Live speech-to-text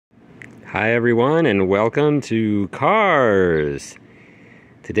Hi everyone, and welcome to C.A.R.S.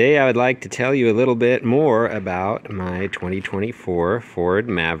 Today I would like to tell you a little bit more about my 2024 Ford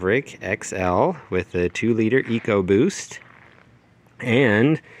Maverick XL with the 2-liter EcoBoost.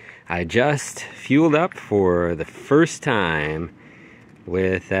 And I just fueled up for the first time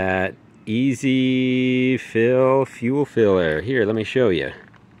with that easy fill fuel filler. Here, let me show you.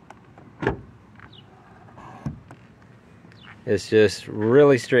 It's just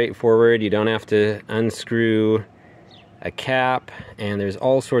really straightforward. You don't have to unscrew a cap, and there's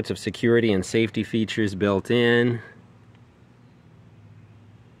all sorts of security and safety features built in.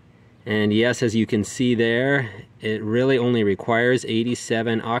 And yes, as you can see there, it really only requires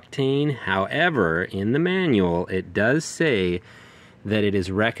 87 octane. However, in the manual, it does say that it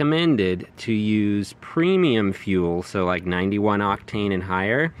is recommended to use premium fuel, so like 91 octane and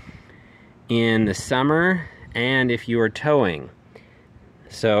higher, in the summer and if you are towing.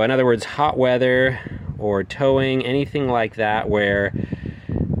 So in other words, hot weather or towing, anything like that where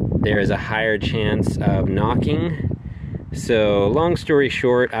there is a higher chance of knocking. So long story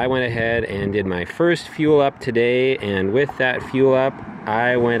short, I went ahead and did my first fuel up today, and with that fuel up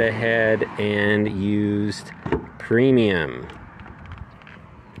I went ahead and used premium.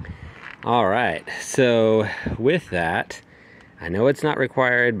 Alright, so with that, I know it's not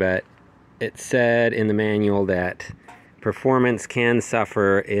required, but it said in the manual that performance can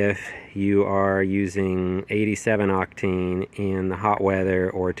suffer if you are using 87 octane in the hot weather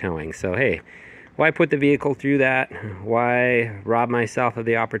or towing. So hey, why put the vehicle through that? Why rob myself of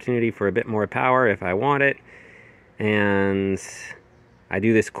the opportunity for a bit more power if I want it? And I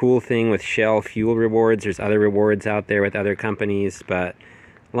do this cool thing with Shell fuel rewards. There's other rewards out there with other companies, but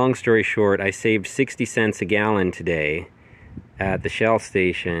long story short, I saved 60 cents a gallon today at the Shell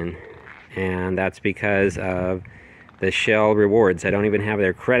station. And that's because of the Shell rewards. I don't even have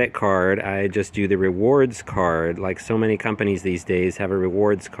their credit card. I just do the rewards card. Like so many companies these days have a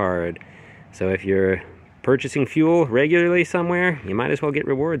rewards card. So if you're purchasing fuel regularly somewhere, you might as well get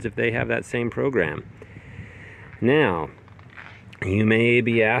rewards if they have that same program. Now, you may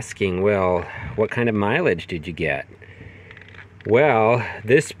be asking, well, what kind of mileage did you get? Well,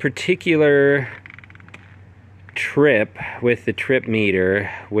 this particular trip with the trip meter,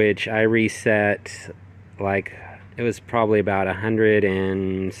 which I reset, like it was probably about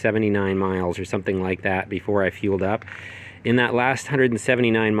 179 miles or something like that before I fueled up. In that last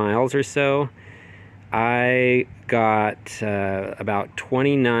 179 miles or so, I got about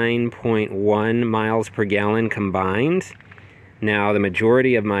 29.1 miles per gallon combined. Now the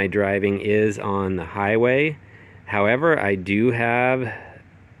majority of my driving is on the highway. However, I do have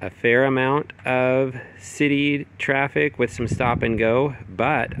a fair amount of city traffic with some stop and go,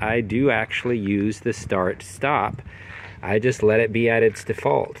 but I do actually use the start stop. I just let it be at its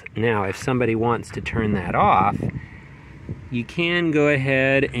default. Now, if somebody wants to turn that off, you can go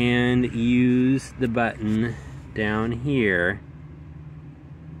ahead and use the button down here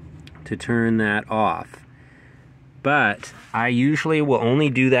to turn that off. But I usually will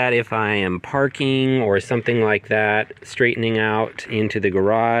only do that if I am parking or something like that, straightening out into the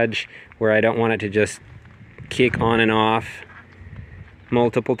garage where I don't want it to just kick on and off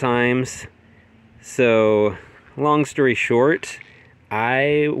multiple times. So, long story short,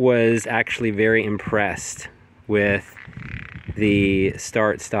 I was actually very impressed with the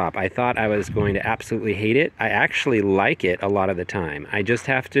start-stop. I thought I was going to absolutely hate it. I actually like it a lot of the time. I just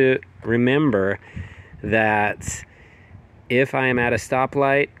have to remember that if I am at a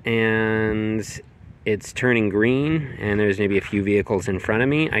stoplight and it's turning green and there's maybe a few vehicles in front of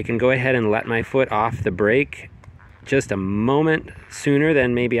me, I can go ahead and let my foot off the brake just a moment sooner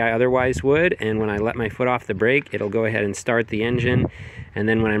than maybe I otherwise would. And when I let my foot off the brake, it'll go ahead and start the engine. And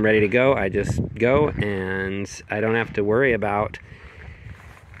then when I'm ready to go, I just go, and I don't have to worry about,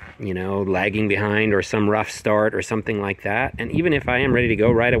 you know, lagging behind or some rough start or something like that. And even if I am ready to go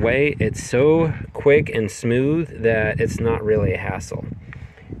right away, it's so quick and smooth that it's not really a hassle.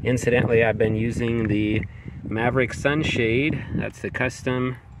 Incidentally, I've been using the Maverick sunshade. That's the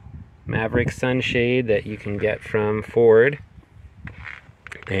custom Maverick sunshade that you can get from Ford.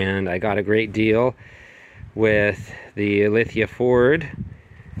 And I got a great deal with the Lithia Ford.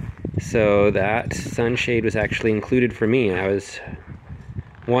 So that sunshade was actually included for me. I was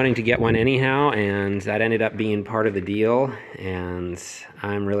wanting to get one anyhow, and that ended up being part of the deal, and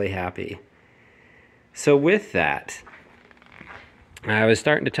I'm really happy. So with that, I was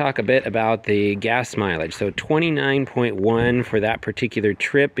starting to talk a bit about the gas mileage. So 29.1 for that particular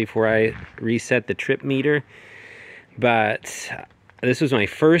trip before I reset the trip meter. But this was my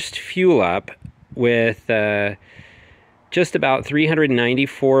first fuel up with just about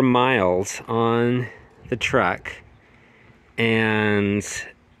 394 miles on the truck, and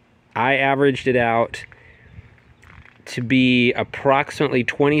I averaged it out to be approximately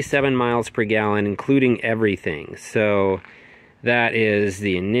 27 miles per gallon, including everything. So that is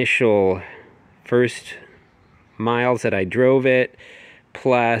the initial first miles that I drove it,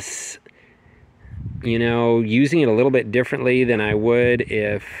 plus, you know, using it a little bit differently than I would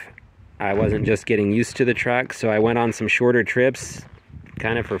if I wasn't just getting used to the truck. So I went on some shorter trips,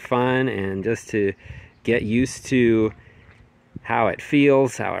 kind of for fun and just to get used to how it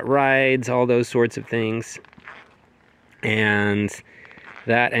feels, how it rides, all those sorts of things. And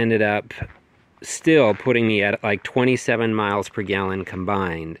that ended up still putting me at like 27 miles per gallon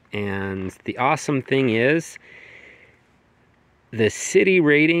combined. And the awesome thing is, the city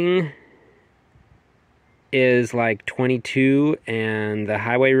rating is like 22 and the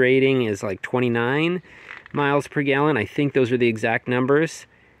highway rating is like 29 miles per gallon. I think those are the exact numbers.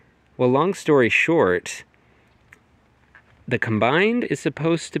 Well, long story short, the combined is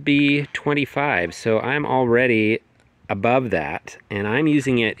supposed to be 25, so I'm already above that, and I'm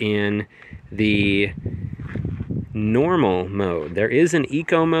using it in the normal mode. There is an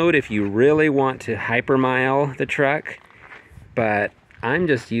eco mode if you really want to hypermile the truck, but I'm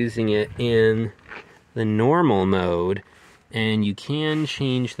just using it in the normal mode, and you can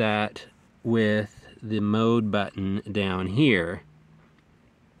change that with the mode button down here.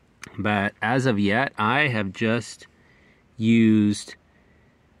 But as of yet, I have just used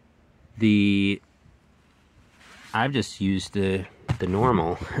the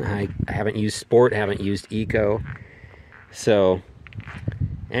normal. I haven't used sport, haven't used eco. So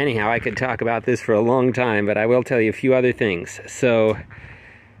anyhow, I could talk about this for a long time, but I will tell you a few other things. So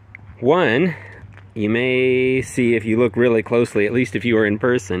one, you may see, if you look really closely, at least if you are in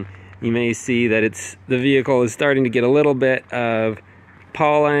person, you may see that the vehicle is starting to get a little bit of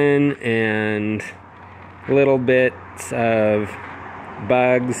pollen and little bits of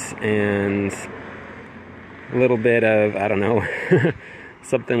bugs and a little bit of, I don't know,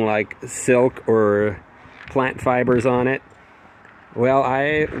 something like silk or plant fibers on it. Well,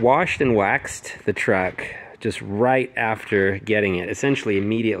 I washed and waxed the truck just right after getting it, essentially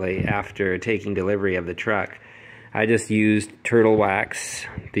immediately after taking delivery of the truck. I just used turtle wax,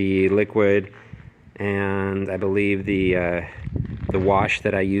 the liquid, and I believe the wash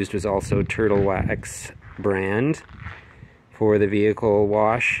that I used was also Turtle Wax brand for the vehicle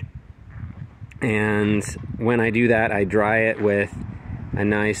wash. And when I do that, I dry it with a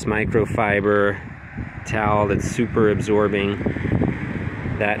nice microfiber towel that's super absorbing.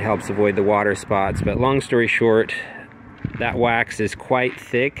 That helps avoid the water spots. But long story short, that wax is quite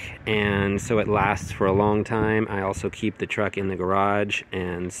thick, and so it lasts for a long time. I also keep the truck in the garage,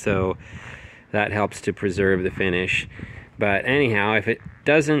 and so that helps to preserve the finish. But anyhow, if it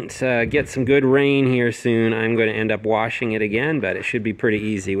doesn't get some good rain here soon, I'm going to end up washing it again, but it should be pretty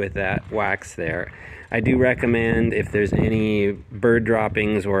easy with that wax there. I do recommend, if there's any bird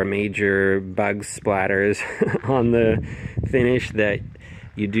droppings or major bug splatters on the finish, that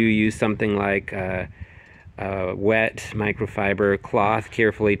you do use something like a wet microfiber cloth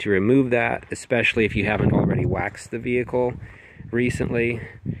carefully to remove that, especially if you haven't already waxed the vehicle recently.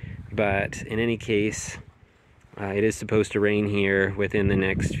 But in any case, it is supposed to rain here within the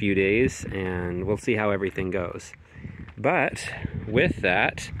next few days, and we'll see how everything goes. But with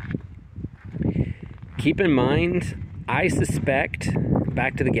that, keep in mind, I suspect,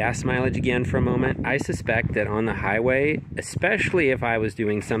 back to the gas mileage again for a moment, I suspect that on the highway, especially if I was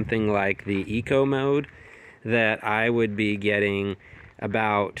doing something like the eco mode, that I would be getting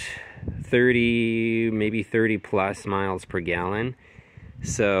about 30, maybe 30 plus miles per gallon.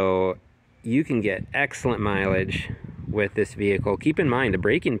 So you can get excellent mileage with this vehicle. Keep in mind, the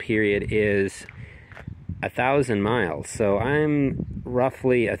break-in period is 1,000 miles. So I'm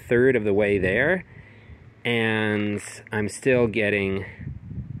roughly a third of the way there, and I'm still getting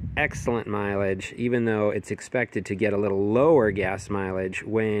excellent mileage, even though it's expected to get a little lower gas mileage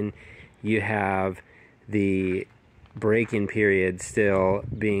when you have the break-in period still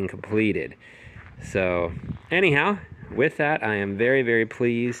being completed. So anyhow, with that, I am very, very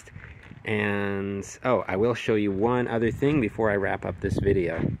pleased. And oh, I will show you one other thing before I wrap up this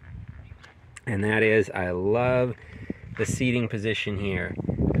video, and that is, I love the seating position here.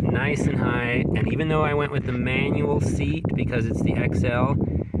 Nice and high, and even though I went with the manual seat because it's the XL,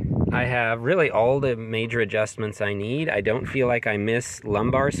 I have really all the major adjustments I need. I don't feel like I miss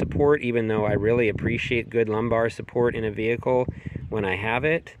lumbar support, even though I really appreciate good lumbar support in a vehicle when I have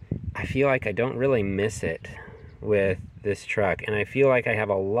it. I feel like I don't really miss it with this truck, and I feel like I have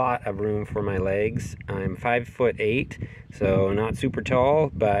a lot of room for my legs. I'm 5'8", so not super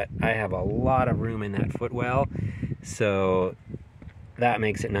tall, but I have a lot of room in that footwell, so that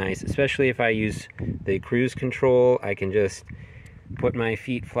makes it nice. Especially if I use the cruise control, I can just put my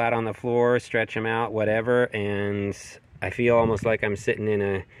feet flat on the floor, stretch them out, whatever, and I feel almost like I'm sitting in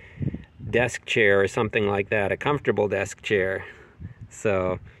a desk chair or something like that, a comfortable desk chair.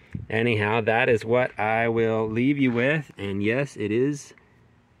 So anyhow, that is what I will leave you with, and yes, it is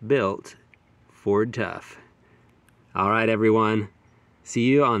built Ford tough. Alright everyone, see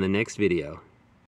you on the next video.